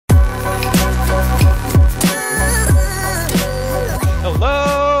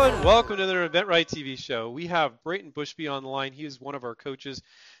welcome to the Eventbrite TV show. We have Brayton Bushby on the line. He is one of our coaches,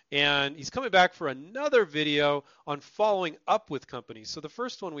 and he's coming back for another video on following up with companies. So the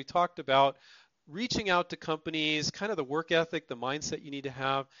first one we talked about reaching out to companies, kind of the work ethic, the mindset you need to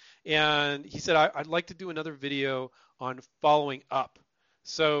have. And he said, I'd like to do another video on following up.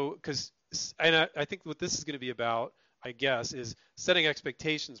 So, I think what this is going to be about, I guess, is setting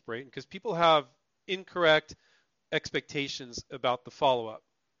expectations, Brayton, because people have incorrect expectations about the follow-up.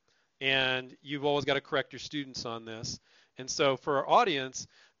 And you've always got to correct your students on this. And so for our audience,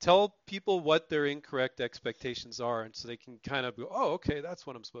 tell people what their incorrect expectations are, and so they can kind of go, oh, okay, that's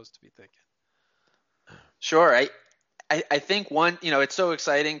what I'm supposed to be thinking. Sure. I think one, it's so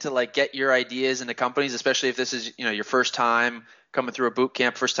exciting to like get your ideas into companies, especially if this is, your first time coming through a boot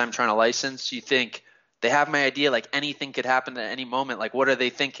camp, first time trying to license. You think they have my idea, like anything could happen at any moment. Like, what are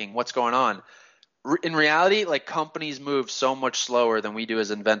they thinking? What's going on? In reality, like companies move so much slower than we do as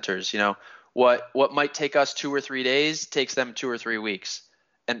inventors. What might take us 2 or 3 days takes them 2 or 3 weeks.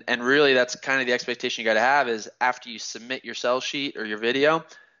 And really that's kind of the expectation you got to have is after you submit your sell sheet or your video,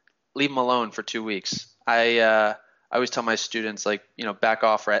 leave them alone for 2 weeks. I always tell my students, like, back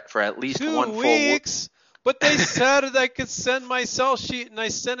off for at least 2 one weeks. But they said that I could send my sell sheet, and I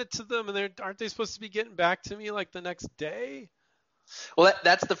sent it to them, and aren't they supposed to be getting back to me like the next day? Well,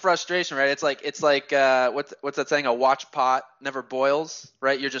 that's the frustration, right? It's like what's that saying? A watch pot never boils,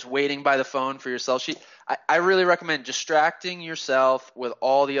 right? You're just waiting by the phone for your sell sheet. I really recommend distracting yourself with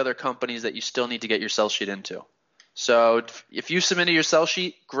all the other companies that you still need to get your sell sheet into. So if you submitted your sell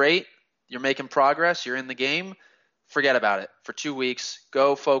sheet, great. You're making progress. You're in the game. Forget about it for 2 weeks.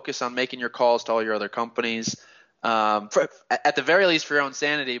 Go focus on making your calls to all your other companies. At the very least for your own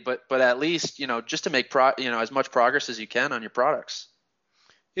sanity, but at least, just to make as much progress as you can on your products.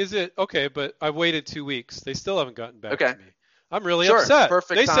 Is it okay? But I've waited 2 weeks. They still haven't gotten back to me. I'm really Sure, upset.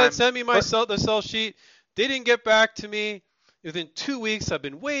 Perfect they time. said send me the sell sheet. They didn't get back to me. Within 2 weeks, I've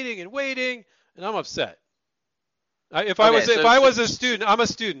been waiting, and I'm upset. If I was a student, I'm a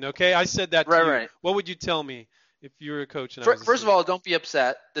student. Okay, I said that to you. Right. What would you tell me if you were a coach? And First of all, don't be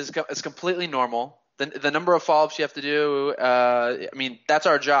upset. It's completely normal. The number of follow-ups you have to do, that's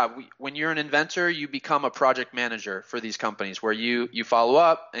our job. When you're an inventor, you become a project manager for these companies where you follow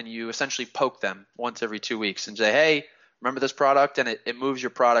up and you essentially poke them once every 2 weeks and say, hey, remember this product? And it moves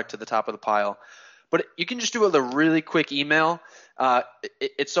your product to the top of the pile. But you can just do it with a really quick email.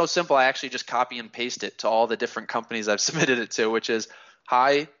 It's so simple. I actually just copy and paste it to all the different companies I've submitted it to, which is,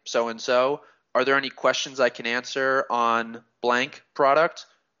 hi, so-and-so. Are there any questions I can answer on blank product?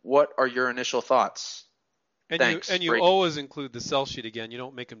 What are your initial thoughts? And Thanks. You always include the sell sheet again. You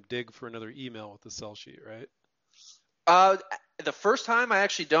don't make them dig for another email with the sell sheet, right? The first time I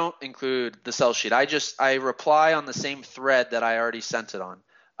actually don't include the sell sheet. I reply on the same thread that I already sent it on.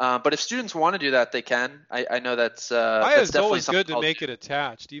 But if students want to do that, they can. I know that's definitely it's always good to I'll make do. it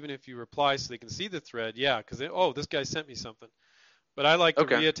attached, even if you reply so they can see the thread. Yeah, because this guy sent me something. But I like to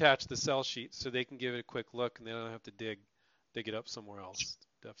reattach the sell sheet so they can give it a quick look and they don't have to dig it up somewhere else.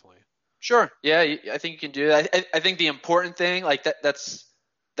 Definitely. Sure. Yeah, I think you can do that. I think the important thing, like that's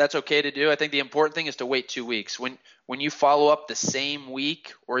okay to do. I think the important thing is to wait 2 weeks. When you follow up the same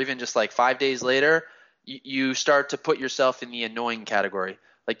week or even just like 5 days later, you start to put yourself in the annoying category.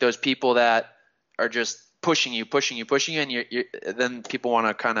 Like those people that are just pushing you, and then people want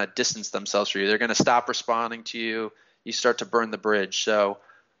to kind of distance themselves from you. They're going to stop responding to you. You start to burn the bridge. So,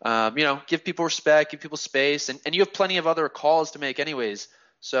 give people respect, give people space, and you have plenty of other calls to make anyways.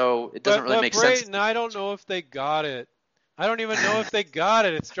 So it doesn't really make sense. Brayton, I don't know if they got it. I don't even know if they got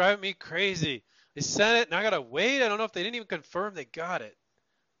it. It's driving me crazy. They sent it, and I got to wait. I don't know if they didn't even confirm they got it.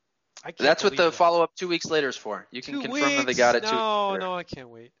 That's what the follow-up 2 weeks later is for. You can confirm that they got it 2 weeks later. No, I can't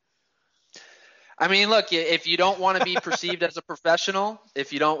wait. I mean, look, if you don't want to be perceived as a professional,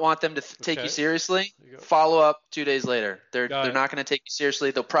 if you don't want them to take you seriously, follow up 2 days later. They're not going to take you seriously.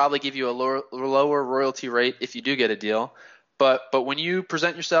 They'll probably give you a lower royalty rate if you do get a deal. But when you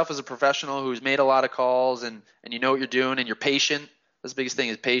present yourself as a professional who's made a lot of calls and you know what you're doing and you're patient, that's the biggest thing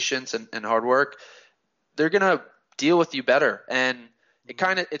is patience and hard work, they're going to deal with you better. And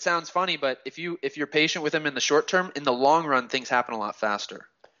it sounds funny, but if you're patient with them in the short term, in the long run, things happen a lot faster.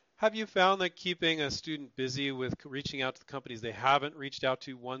 Have you found that keeping a student busy with reaching out to the companies they haven't reached out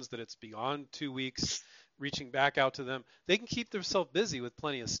to, ones that it's beyond 2 weeks, reaching back out to them, they can keep themselves busy with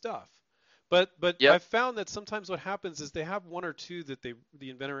plenty of stuff. But Yep. I've found that sometimes what happens is they have one or two that the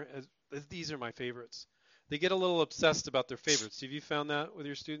inventor has, these are my favorites. They get a little obsessed about their favorites. Have you found that with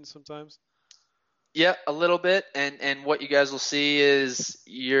your students sometimes? Yeah, a little bit. And what you guys will see is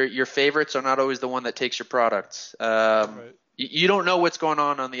your favorites are not always the one that takes your products. Right. You don't know what's going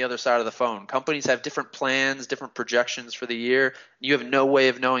on the other side of the phone. Companies have different plans, different projections for the year. You have no way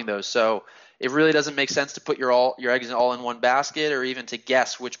of knowing those. So it really doesn't make sense to put your eggs all in one basket, or even to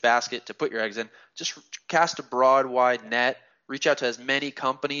guess which basket to put your eggs in. Just cast a broad, wide net. Reach out to as many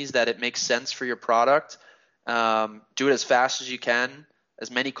companies that it makes sense for your product. Do it as fast as you can,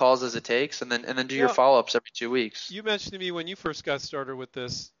 as many calls as it takes, and then do your follow-ups every 2 weeks. You mentioned to me when you first got started with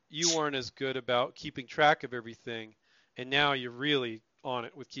this, you weren't as good about keeping track of everything, and now you're really on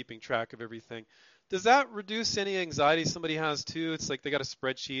it with keeping track of everything. Does that reduce any anxiety somebody has too? It's like they got a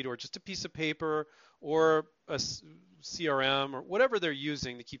spreadsheet or just a piece of paper or a CRM or whatever they're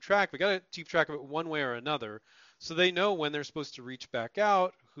using to keep track. We got to keep track of it one way or another, so they know when they're supposed to reach back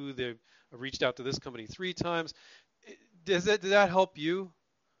out, who they've reached out to this company 3 times. Did that help you?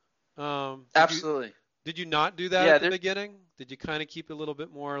 Absolutely. Did you not do that at the beginning? Did you kind of keep it a little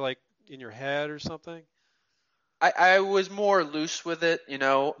bit more like in your head or something? I was more loose with it,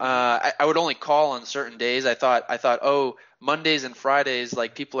 I would only call on certain days. I thought, oh, Mondays and Fridays,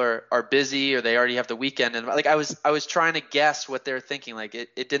 like people are busy or they already have the weekend. And like I was trying to guess what they're thinking. Like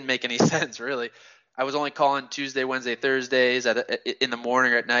it didn't make any sense really. I was only calling Tuesday, Wednesday, Thursdays in the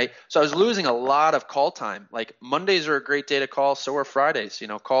morning or at night. So I was losing a lot of call time. Like Mondays are a great day to call. So are Fridays,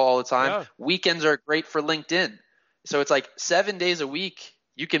 call all the time. Yeah. Weekends are great for LinkedIn. So it's like 7 days a week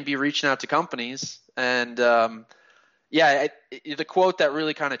you can be reaching out to companies. And the quote that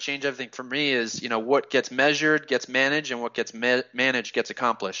really kind of changed everything for me is, what gets measured gets managed, and what gets managed gets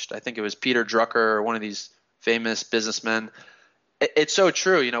accomplished. I think it was Peter Drucker, or one of these famous businessmen. It's so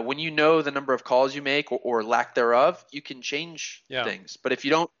true. When you know the number of calls you make or lack thereof, you can change things. But if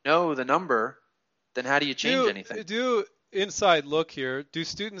you don't know the number, then how do you change anything? Do inside look here. Do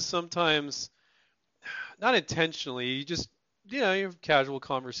students sometimes, not intentionally, you just you have casual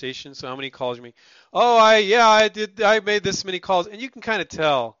conversation. So how many calls you make? Oh, I made this many calls, and you can kind of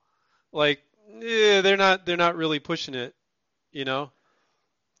tell, like, they're not really pushing it,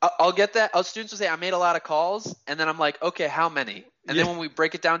 I'll get that. Students will say, I made a lot of calls, and then I'm like, okay, how many? And then when we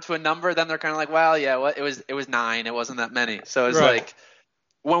break it down to a number, then they're kind of like, well, it was 9. It wasn't that many. So it's like,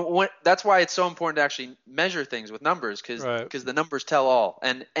 when that's why it's so important to actually measure things with numbers, because the numbers tell all.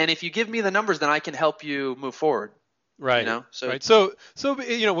 And if you give me the numbers, then I can help you move forward. Right. So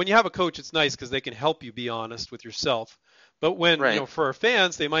when you have a coach, it's nice because they can help you be honest with yourself. But when for our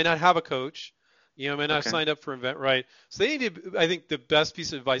fans, they might not have a coach. Might not have signed up for InventRight. So they need to. I think the best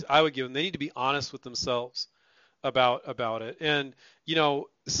piece of advice I would give them, they need to be honest with themselves about it. And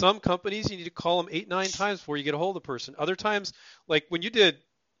some companies you need to call them 8-9 times before you get a hold of the person. Other times, like when you did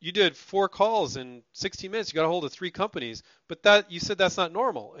 4 calls in 16 minutes, you got a hold of 3 companies. But that you said that's not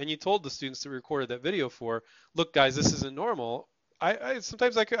normal, and you told the students that recorded that video for, look, guys, this isn't normal. I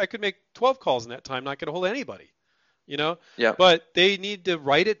sometimes I could make 12 calls in that time, not get a hold of anybody. Yeah. But they need to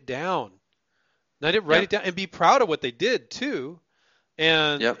write it down. Write it down and be proud of what they did too.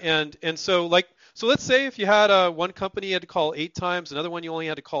 And so let's say if you had one company you had to call 8 times, another one you only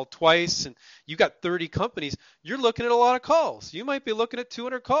had to call twice, and you got 30 companies, you're looking at a lot of calls. You might be looking at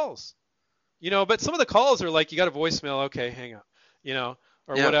 200 calls. But some of the calls are like you got a voicemail, okay, hang up,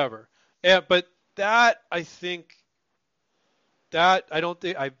 or whatever. But that I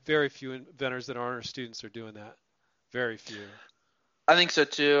very few inventors that aren't our students are doing that. Very few. I think so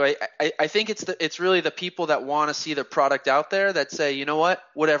too. I think it's really the people that want to see their product out there that say, you know what,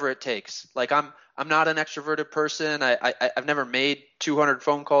 whatever it takes. Like I'm not an extroverted person. I've never made 200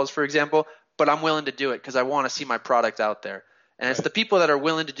 phone calls, for example, but I'm willing to do it because I want to see my product out there. And It's the people that are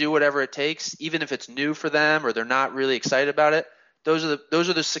willing to do whatever it takes, even if it's new for them or they're not really excited about it. Those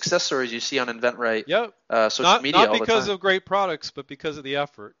are the success stories you see on InventRight. Yep. Social media all the time. Not because of great products, but because of the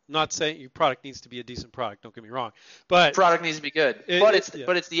effort. Not saying your product needs to be a decent product. Don't get me wrong, but product needs to be good. But it's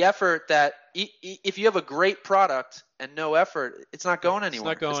the effort that if you have a great product and no effort, it's not going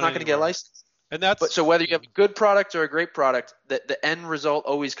anywhere. It's not going to get licensed. And so whether you have a good product or a great product, the end result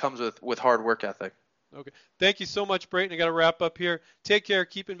always comes with hard work ethic. Okay. Thank you so much, Brayton. I got to wrap up here. Take care.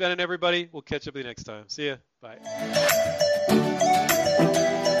 Keep inventing, everybody. We'll catch up with you next time. See ya. Bye.